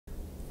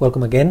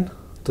Welcome again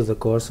to the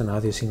course on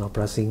audio signal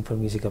processing for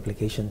music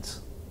applications.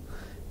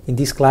 In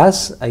this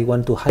class, I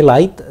want to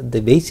highlight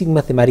the basic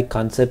mathematical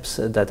concepts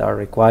that are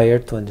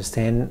required to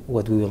understand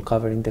what we will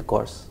cover in the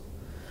course.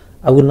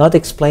 I will not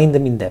explain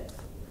them in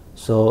depth,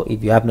 so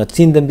if you have not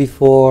seen them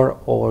before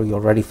or you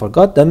already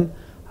forgot them,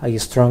 I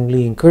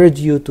strongly encourage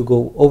you to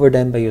go over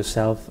them by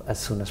yourself as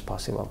soon as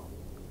possible.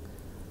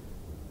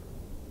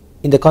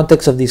 In the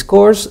context of this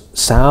course,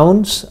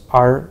 sounds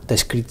are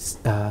discrete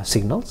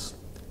signals,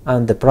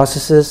 and the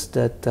processes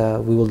that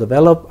we will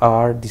develop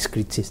are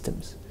discrete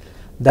systems.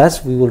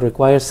 Thus, we will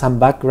require some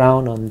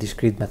background on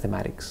discrete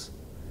mathematics.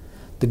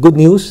 The good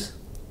news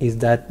is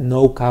that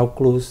no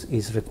calculus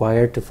is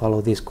required to follow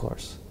this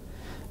course.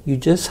 You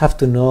just have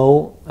to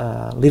know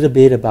a little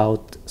bit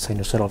about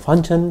sinusoidal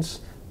functions,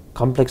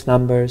 complex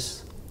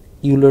numbers,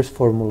 Euler's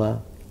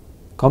formula,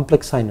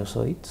 complex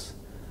sinusoids,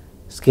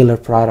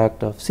 scalar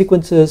product of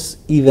sequences,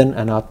 even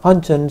and odd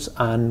functions,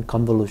 and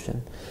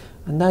convolution.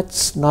 And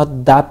that's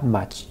not that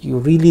much. You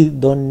really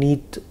don't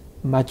need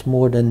much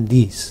more than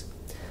this.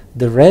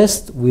 The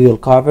rest we will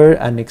cover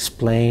and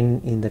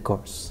explain in the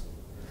course.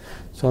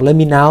 So let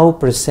me now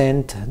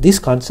present these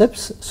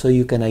concepts so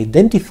you can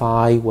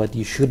identify what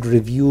you should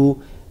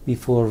review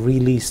before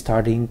really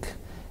starting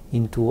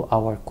into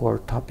our core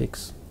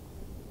topics.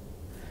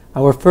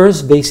 Our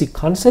first basic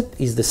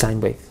concept is the sine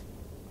wave.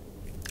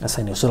 A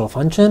sinusoidal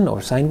function or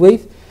sine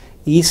wave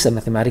is a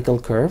mathematical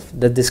curve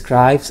that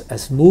describes a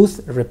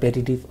smooth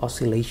repetitive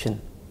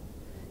oscillation.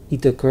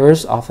 It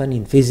occurs often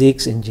in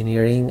physics,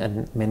 engineering,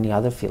 and many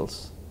other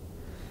fields.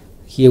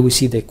 Here we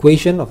see the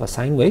equation of a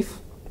sine wave.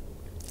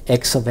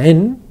 X of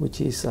n,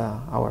 which is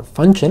our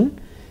function,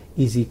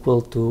 is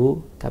equal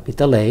to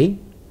capital A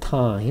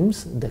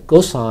times the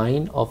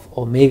cosine of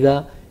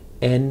omega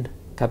n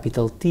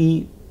capital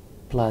T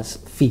plus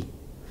phi.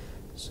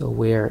 So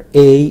where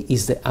A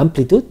is the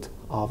amplitude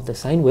of the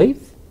sine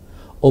wave,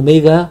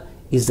 omega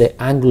is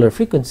the angular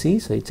frequency,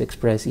 so it's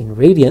expressed in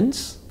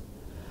radians,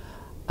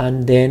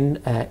 and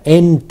then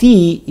nt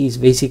is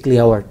basically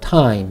our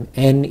time.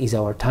 N is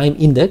our time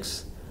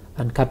index,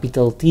 and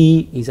capital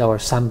T is our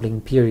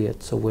sampling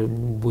period. So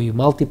when we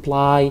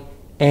multiply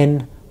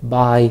n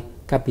by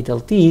capital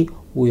T,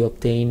 we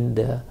obtain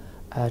the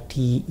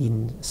t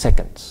in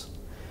seconds.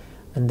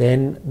 And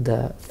then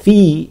the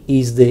phi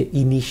is the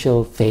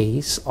initial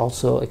phase,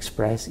 also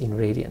expressed in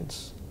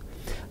radians.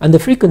 And the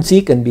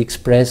frequency can be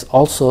expressed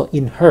also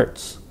in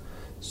hertz.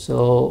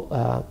 So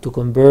to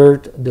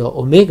convert the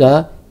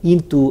omega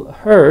into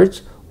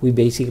hertz, we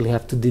basically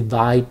have to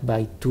divide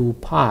by 2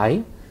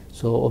 pi.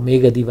 So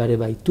omega divided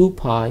by 2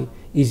 pi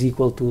is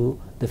equal to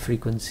the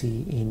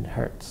frequency in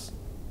hertz.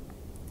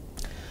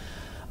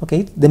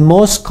 Okay, the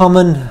most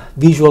common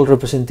visual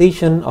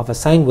representation of a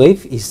sine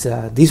wave is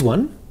this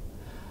one.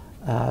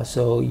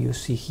 So you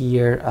see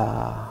here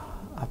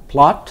a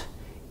plot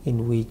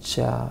in which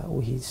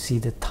we see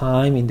the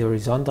time in the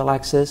horizontal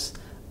axis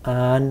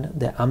and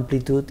the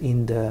amplitude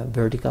in the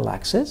vertical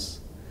axis.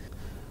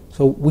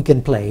 So we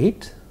can play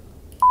it.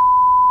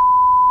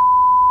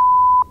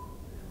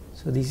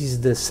 So this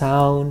is the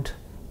sound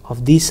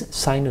of this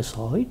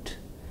sinusoid,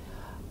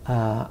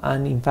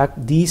 and in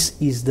fact this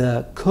is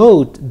the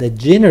code that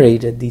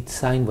generated this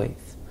sine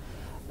wave.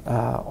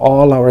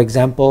 All our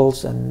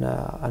examples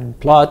and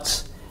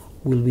plots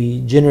will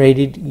be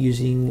generated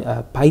using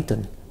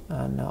Python,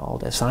 and all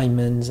the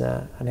assignments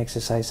and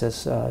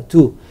exercises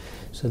too.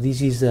 So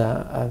this is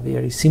a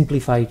very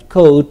simplified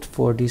code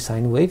for this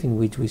sine wave, in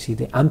which we see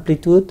the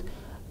amplitude,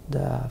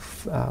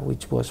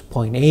 which was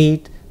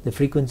 0.8, the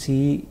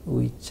frequency,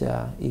 which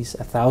is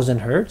 1000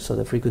 hertz. So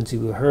the frequency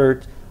we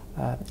heard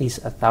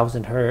is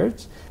 1000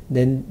 hertz.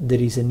 Then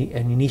there is an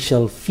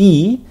initial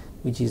phi,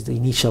 which is the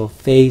initial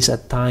phase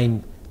at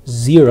time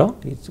 0,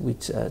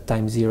 which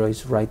time 0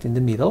 is right in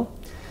the middle.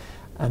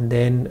 And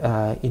then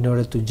in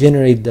order to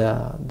generate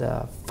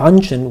the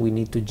function, we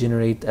need to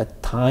generate a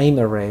time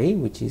array,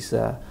 which is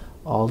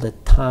all the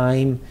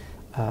time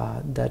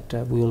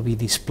that we will be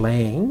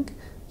displaying.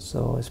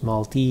 So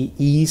small t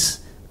is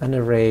an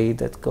array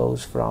that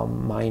goes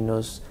from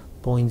minus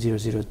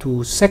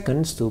 0.002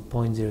 seconds to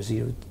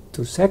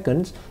 0.002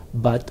 seconds,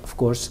 but of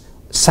course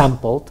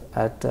sampled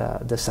at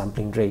the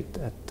sampling rate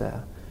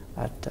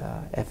at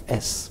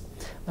fs.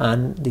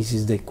 And this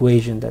is the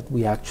equation that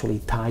we actually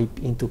type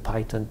into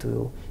Python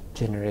to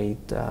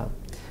generate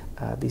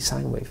the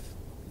sine wave.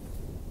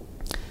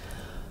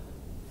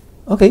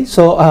 Okay,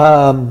 so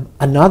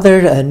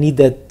another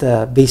needed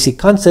basic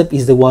concept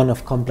is the one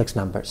of complex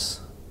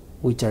numbers,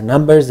 which are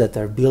numbers that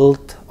are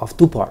built of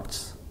two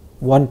parts.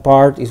 One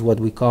part is what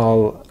we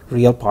call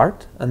real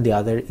part, and the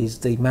other is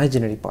the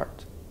imaginary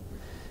part.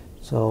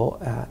 So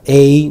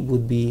A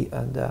would be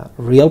the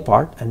real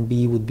part, and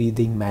B would be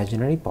the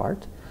imaginary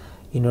part.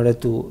 In order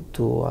to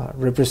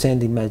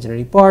represent the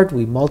imaginary part,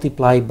 we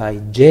multiply by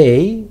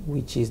j,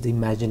 which is the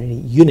imaginary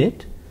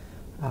unit,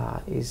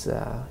 is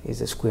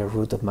the square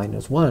root of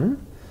 -1.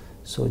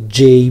 So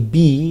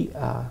jb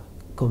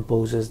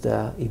composes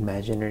the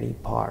imaginary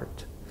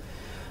part.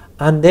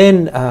 And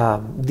then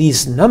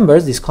these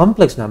numbers, these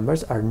complex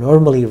numbers, are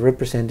normally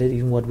represented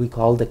in what we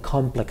call the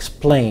complex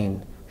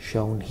plane,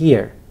 shown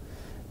here,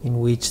 in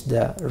which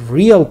the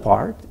real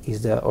part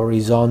is the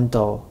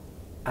horizontal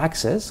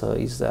axis, so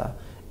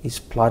is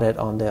plotted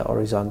on the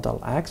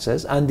horizontal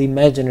axis, and the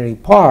imaginary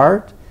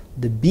part,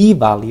 the b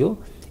value,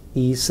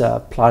 is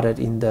plotted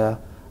in the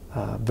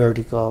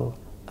vertical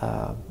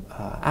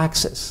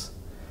axis.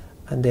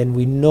 And then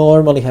we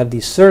normally have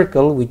this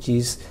circle, which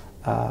is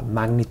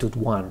magnitude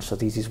 1. So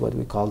this is what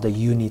we call the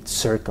unit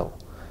circle.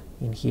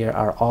 In here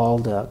are all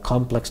the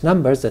complex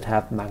numbers that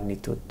have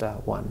magnitude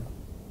 1.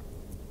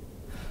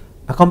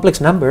 A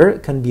complex number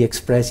can be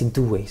expressed in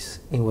two ways,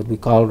 in what we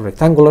call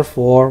rectangular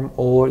form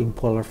or in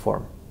polar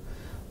form.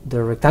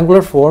 The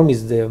rectangular form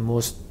is the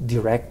most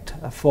direct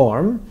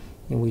form,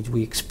 in which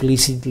we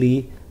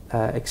explicitly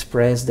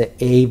express the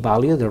a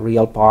value, the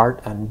real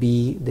part, and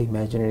b, the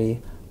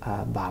imaginary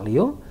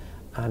value,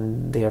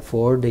 and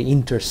therefore the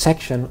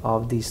intersection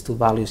of these two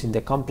values in the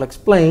complex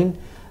plane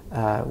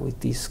with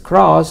this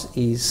cross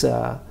is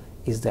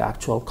the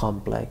actual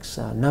complex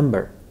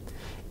number.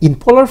 In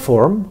polar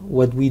form,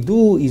 what we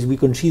do is we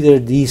consider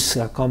this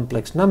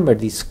complex number,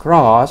 this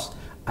cross,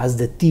 as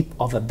the tip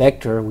of a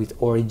vector with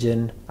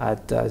origin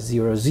at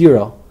 0,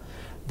 0.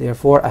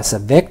 Therefore, as a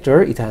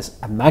vector, it has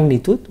a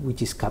magnitude,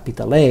 which is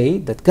capital A,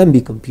 that can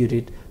be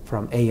computed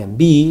from a and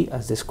b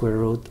as the square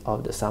root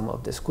of the sum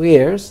of the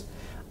squares,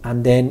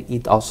 and then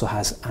it also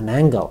has an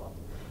angle,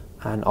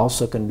 and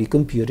also can be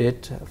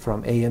computed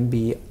from a and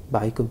b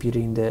by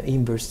computing the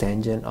inverse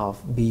tangent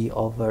of b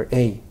over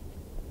a.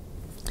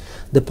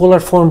 The polar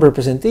form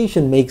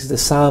representation makes the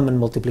sum and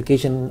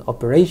multiplication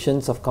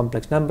operations of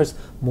complex numbers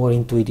more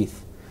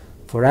intuitive.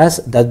 For us,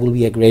 that will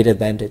be a great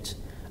advantage,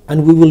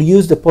 and we will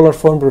use the polar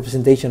form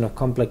representation of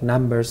complex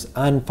numbers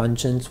and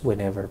functions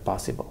whenever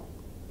possible.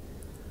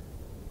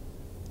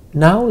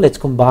 Now let's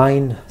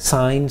combine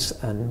sines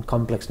and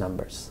complex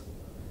numbers.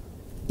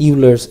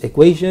 Euler's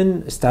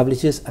equation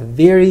establishes a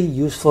very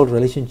useful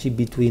relationship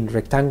between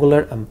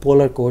rectangular and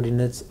polar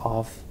coordinates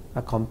of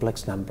a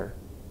complex number.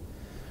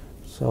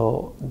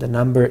 So the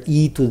number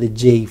e to the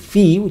j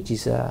phi, which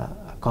is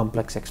a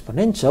complex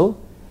exponential,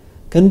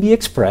 can be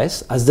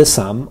expressed as the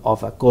sum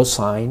of a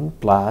cosine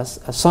plus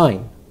a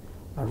sine,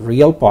 a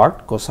real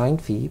part, cosine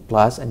phi,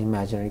 plus an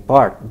imaginary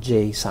part,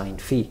 j sine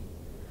phi.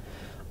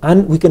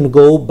 And we can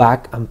go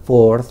back and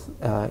forth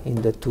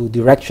in the two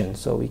directions.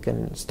 So we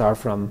can start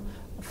from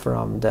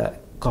the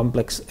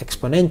complex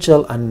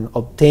exponential and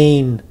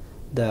obtain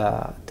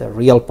the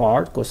real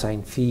part,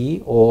 cosine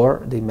phi,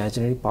 or the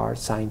imaginary part,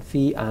 sine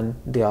phi, and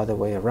the other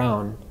way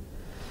around.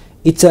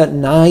 It's a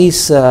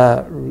nice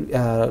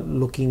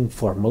looking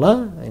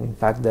formula, and in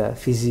fact the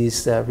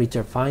physicist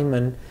Richard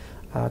Feynman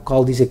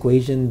called this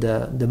equation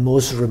the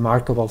most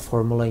remarkable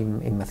formula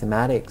in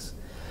mathematics.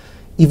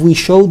 If we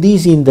show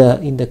this in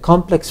the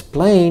complex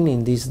plane,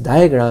 in this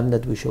diagram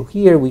that we show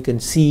here, we can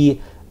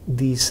see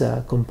these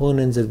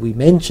components that we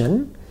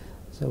mentioned.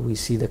 So we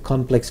see the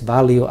complex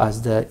value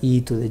as the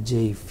e to the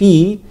j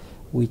phi,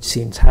 which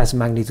since has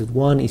magnitude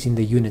 1 is in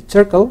the unit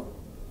circle,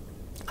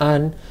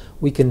 and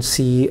we can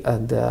see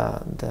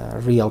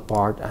the real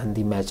part and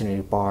the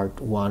imaginary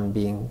part, 1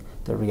 being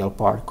the real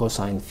part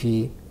cosine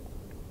phi,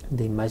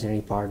 the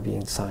imaginary part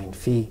being sine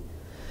phi.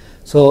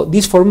 So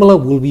this formula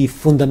will be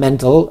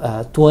fundamental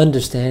to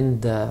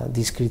understand the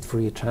discrete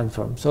Fourier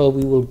transform. So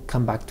we will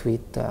come back to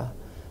it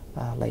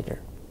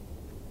later.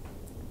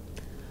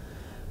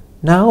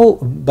 Now,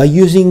 by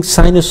using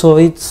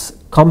sinusoids,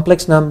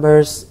 complex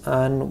numbers,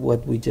 and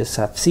what we just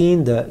have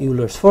seen, the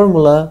Euler's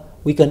formula,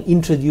 we can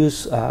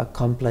introduce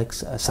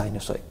complex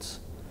sinusoids.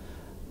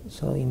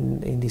 So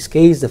in this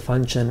case, the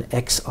function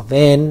x of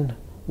n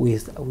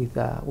with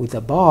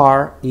a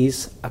bar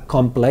is a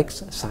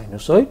complex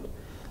sinusoid.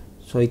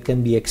 So it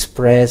can be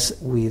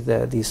expressed with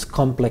this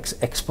complex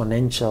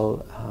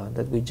exponential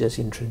that we just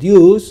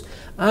introduced,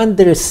 and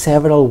there are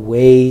several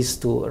ways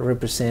to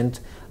represent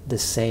the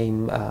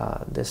same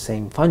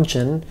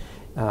function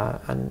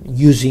and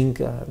using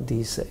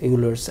this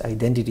Euler's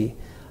identity.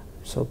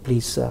 So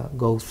please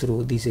go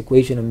through this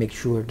equation and make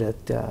sure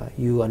that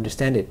you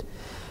understand it.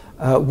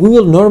 We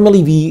will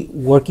normally be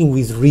working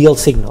with real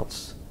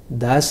signals,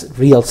 thus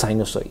real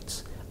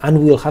sinusoids,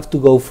 and we'll have to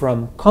go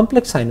from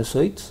complex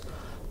sinusoids,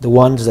 the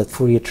ones that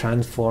Fourier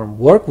transform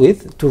work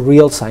with, to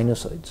real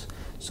sinusoids.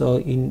 So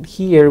in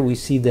here we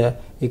see the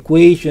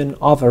equation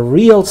of a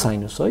real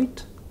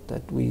sinusoid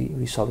that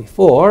we saw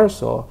before.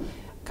 So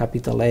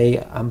capital A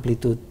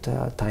amplitude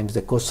times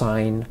the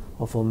cosine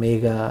of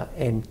omega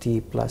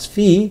mt plus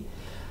phi,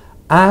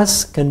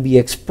 as can be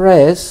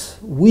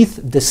expressed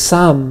with the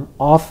sum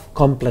of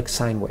complex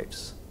sine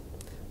waves.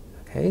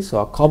 Okay, so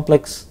a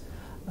complex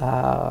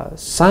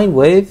sine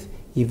wave,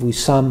 if we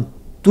sum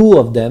two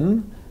of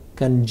them,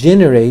 can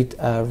generate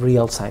a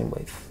real sine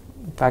wave.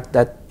 In fact,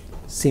 that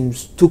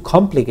seems too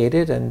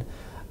complicated and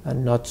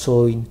not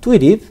so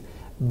intuitive,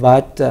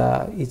 but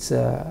it's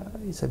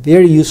a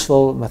very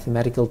useful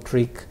mathematical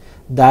trick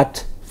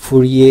that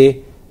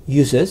Fourier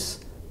uses,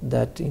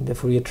 that in the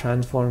Fourier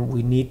transform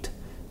we need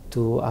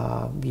to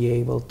be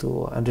able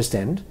to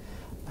understand.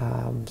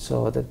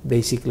 So that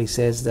basically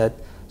says that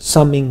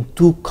summing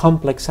two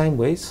complex sine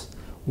waves,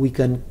 we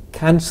can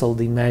cancel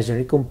the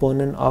imaginary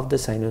component of the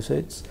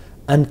sinusoids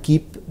and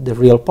keep the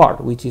real part,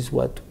 which is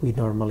what we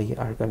normally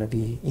are going to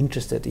be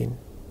interested in.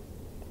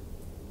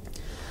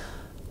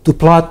 To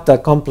plot a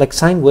complex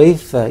sine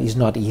wave is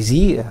not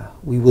easy.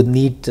 We would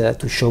need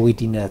to show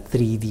it in a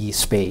 3D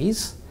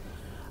space.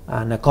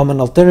 And a common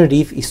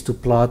alternative is to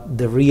plot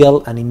the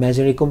real and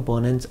imaginary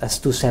components as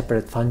two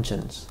separate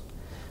functions.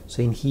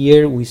 So in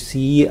here we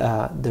see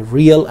the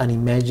real and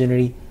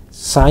imaginary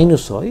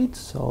sinusoid.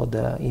 So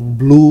in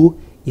blue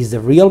is the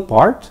real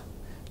part,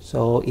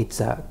 so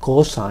it's a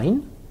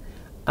cosine,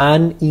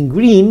 and in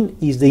green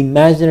is the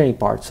imaginary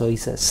part, so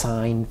it's a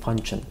sine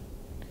function.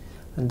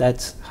 And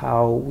that's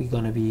how we're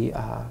going to be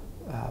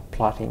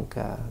plotting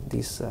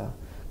these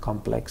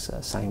complex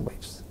sine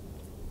waves.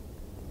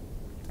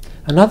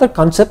 Another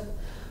concept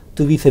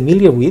to be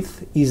familiar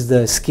with is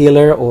the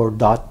scalar or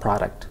dot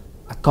product,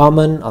 a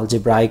common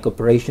algebraic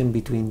operation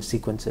between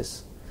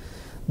sequences.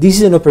 This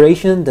is an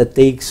operation that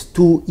takes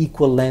two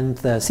equal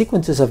length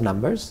sequences of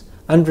numbers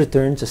and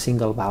returns a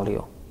single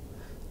value.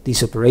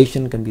 This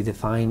operation can be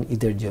defined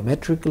either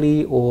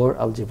geometrically or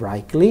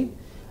algebraically,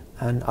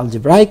 and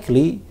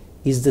algebraically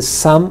is the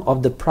sum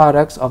of the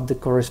products of the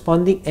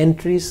corresponding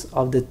entries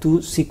of the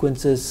two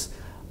sequences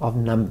of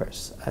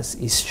numbers, as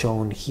is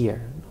shown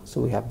here.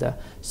 So we have the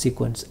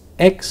sequence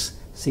x,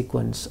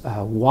 sequence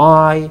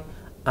y,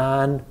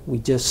 and we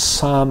just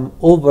sum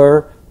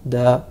over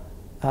the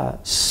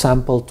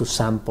sample to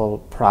sample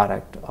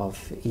product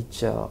of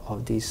each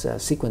of these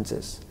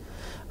sequences.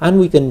 And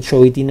we can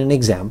show it in an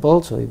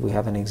example. So if we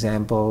have an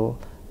example,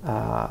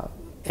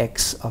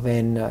 x of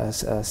n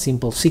as a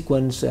simple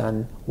sequence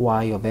and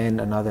y of n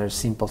another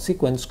simple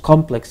sequence,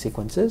 complex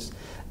sequences,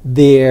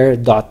 their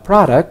dot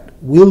product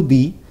will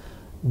be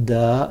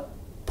the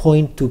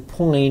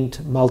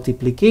point-to-point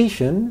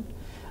multiplication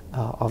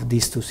of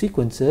these two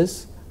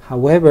sequences.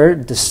 However,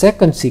 the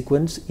second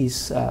sequence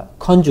is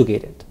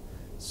conjugated.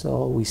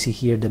 So we see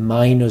here the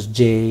minus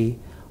j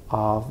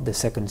of the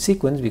second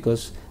sequence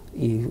because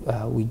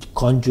we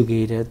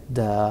conjugated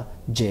the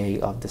j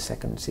of the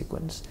second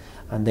sequence.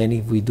 And then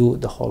if we do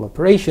the whole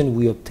operation,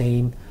 we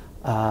obtain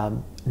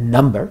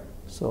number.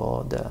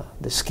 So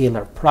the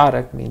scalar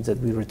product means that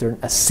we return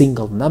a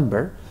single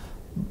number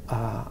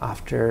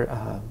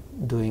after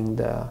doing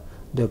the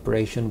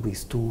operation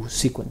with two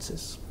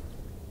sequences.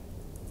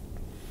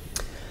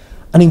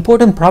 An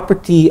important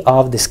property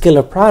of the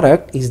scalar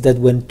product is that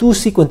when two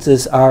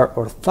sequences are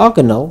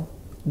orthogonal,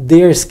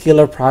 their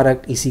scalar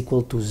product is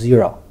equal to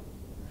 0.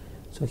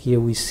 So here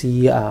we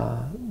see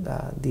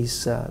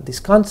this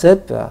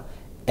concept.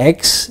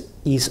 X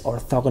is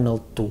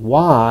orthogonal to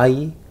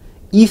y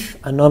if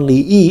and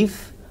only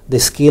if the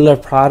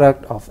scalar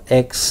product of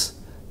x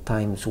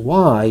times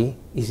y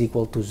is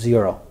equal to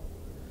 0.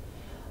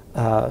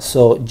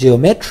 So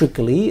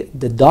geometrically,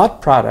 the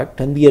dot product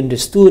can be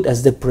understood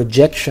as the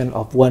projection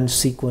of one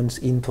sequence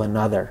into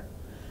another.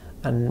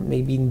 And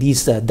maybe in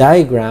this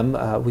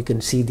diagram we can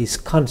see this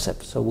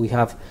concept. So we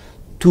have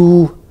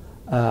two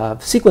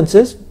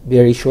sequences,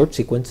 very short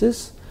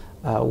sequences.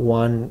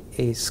 One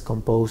is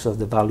composed of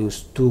the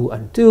values 2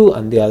 and 2,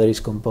 and the other is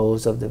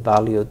composed of the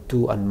value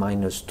 2 and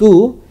minus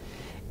 2,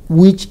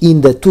 which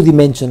in the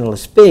two-dimensional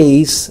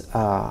space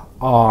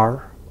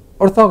are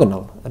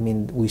orthogonal. I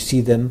mean, we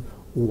see them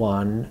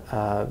one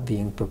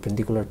being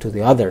perpendicular to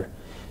the other.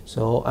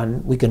 So,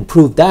 and we can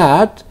prove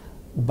that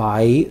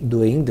by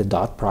doing the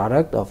dot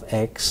product of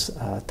x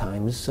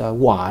times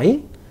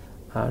y.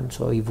 And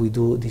so if we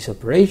do this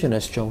operation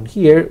as shown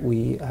here,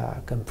 we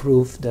can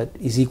prove that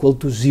is equal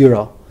to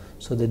 0.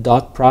 So the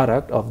dot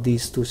product of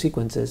these two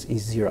sequences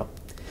is 0.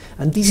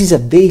 And this is a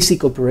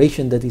basic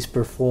operation that is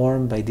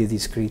performed by the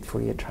discrete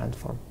Fourier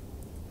transform.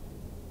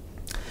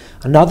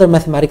 Another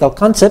mathematical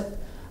concept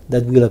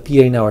that will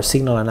appear in our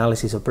signal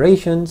analysis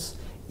operations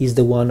is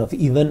the one of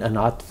even and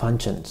odd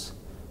functions.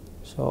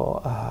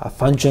 So a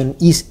function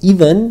is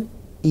even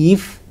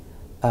if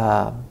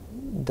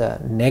the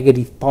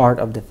negative part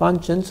of the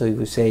function, so if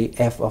we say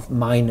f of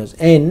minus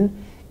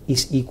n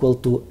is equal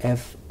to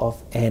f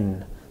of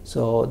n.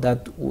 So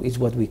that is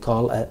what we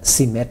call a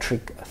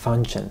symmetric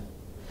function.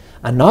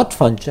 An odd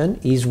function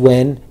is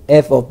when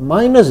f of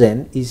minus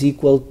n is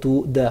equal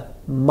to the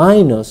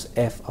minus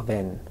f of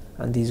n.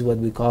 And this is what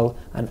we call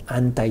an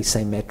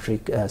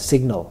anti-symmetric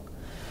signal.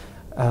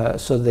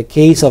 So the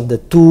case of the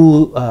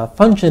two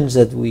functions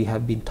that we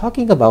have been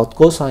talking about,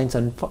 cosines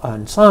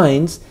and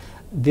sines,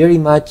 very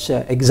much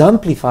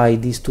exemplify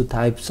these two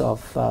types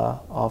of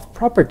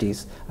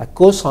properties. A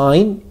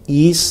cosine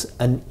is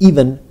an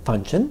even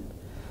function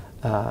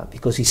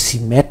because it's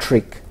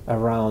symmetric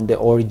around the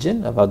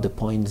origin, about the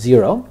point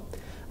 0.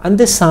 And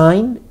the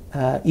sine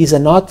is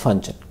an odd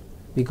function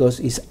because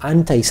it's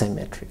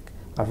anti-symmetric.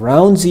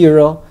 Around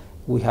 0,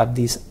 we have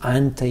this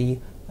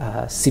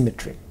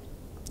anti-symmetry.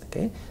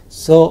 Okay?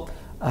 So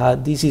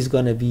this is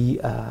going to be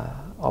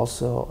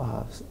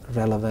also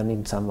relevant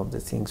in some of the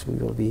things we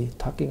will be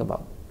talking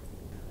about.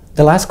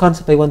 The last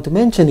concept I want to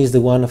mention is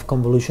the one of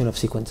convolution of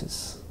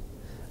sequences.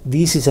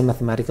 This is a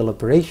mathematical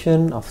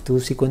operation of two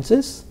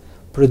sequences,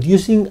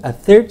 producing a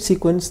third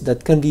sequence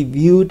that can be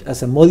viewed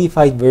as a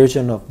modified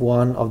version of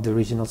one of the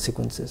original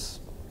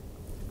sequences.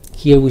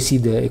 Here we see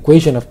the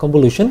equation of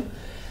convolution.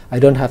 I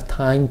don't have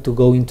time to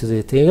go into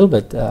detail,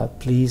 but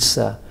please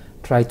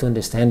try to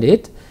understand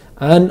it.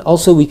 And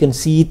also we can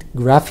see it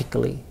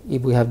graphically.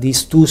 If we have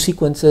these two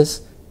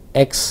sequences,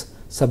 x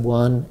sub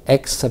 1,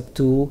 x sub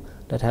 2,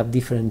 that have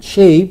different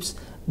shapes,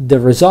 the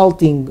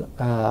resulting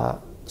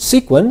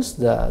sequence,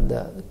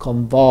 the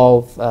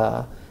convolve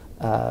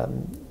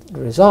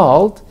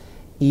result,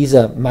 is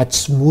a much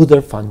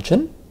smoother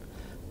function,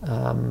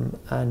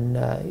 and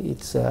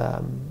it's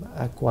a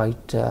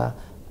quite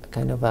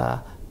kind of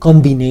a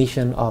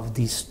combination of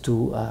these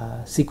two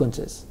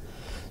sequences.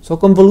 So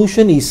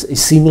convolution is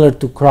similar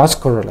to cross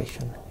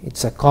correlation.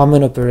 It's a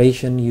common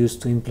operation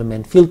used to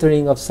implement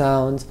filtering of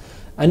sounds,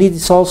 and it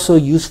is also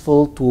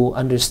useful to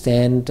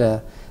understand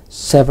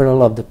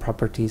several of the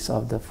properties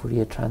of the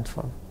Fourier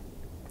transform.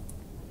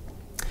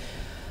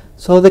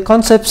 So the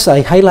concepts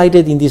I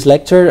highlighted in this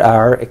lecture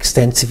are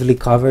extensively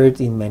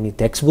covered in many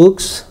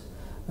textbooks.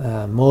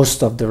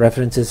 Most of the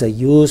references I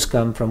use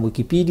come from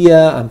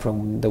Wikipedia and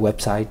from the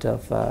website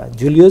of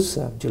Julius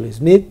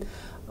Smith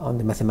on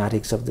the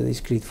mathematics of the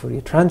discrete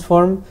Fourier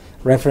transform,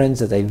 reference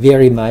that I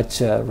very much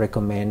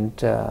recommend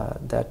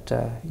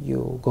that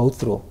you go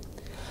through.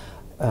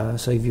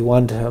 So if you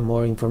want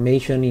more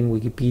information in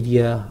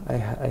Wikipedia,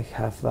 I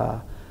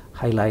have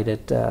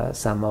highlighted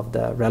some of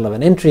the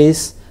relevant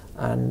entries,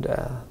 and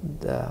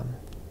the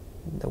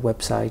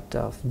website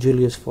of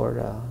Julius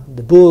for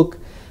the book,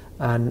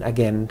 and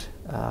again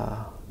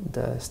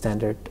the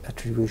standard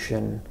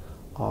attribution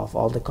of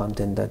all the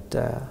content that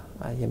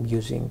I am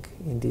using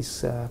in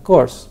this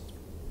course.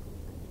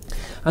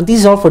 And this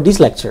is all for this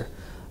lecture.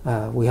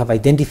 We have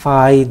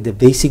identified the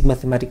basic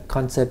mathematical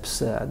concepts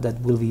that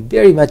will be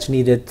very much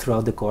needed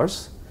throughout the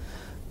course.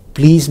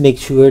 Please make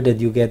sure that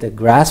you get a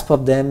grasp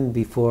of them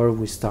before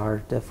we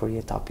start the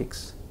Fourier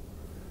topics.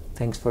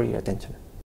 Thanks for your attention.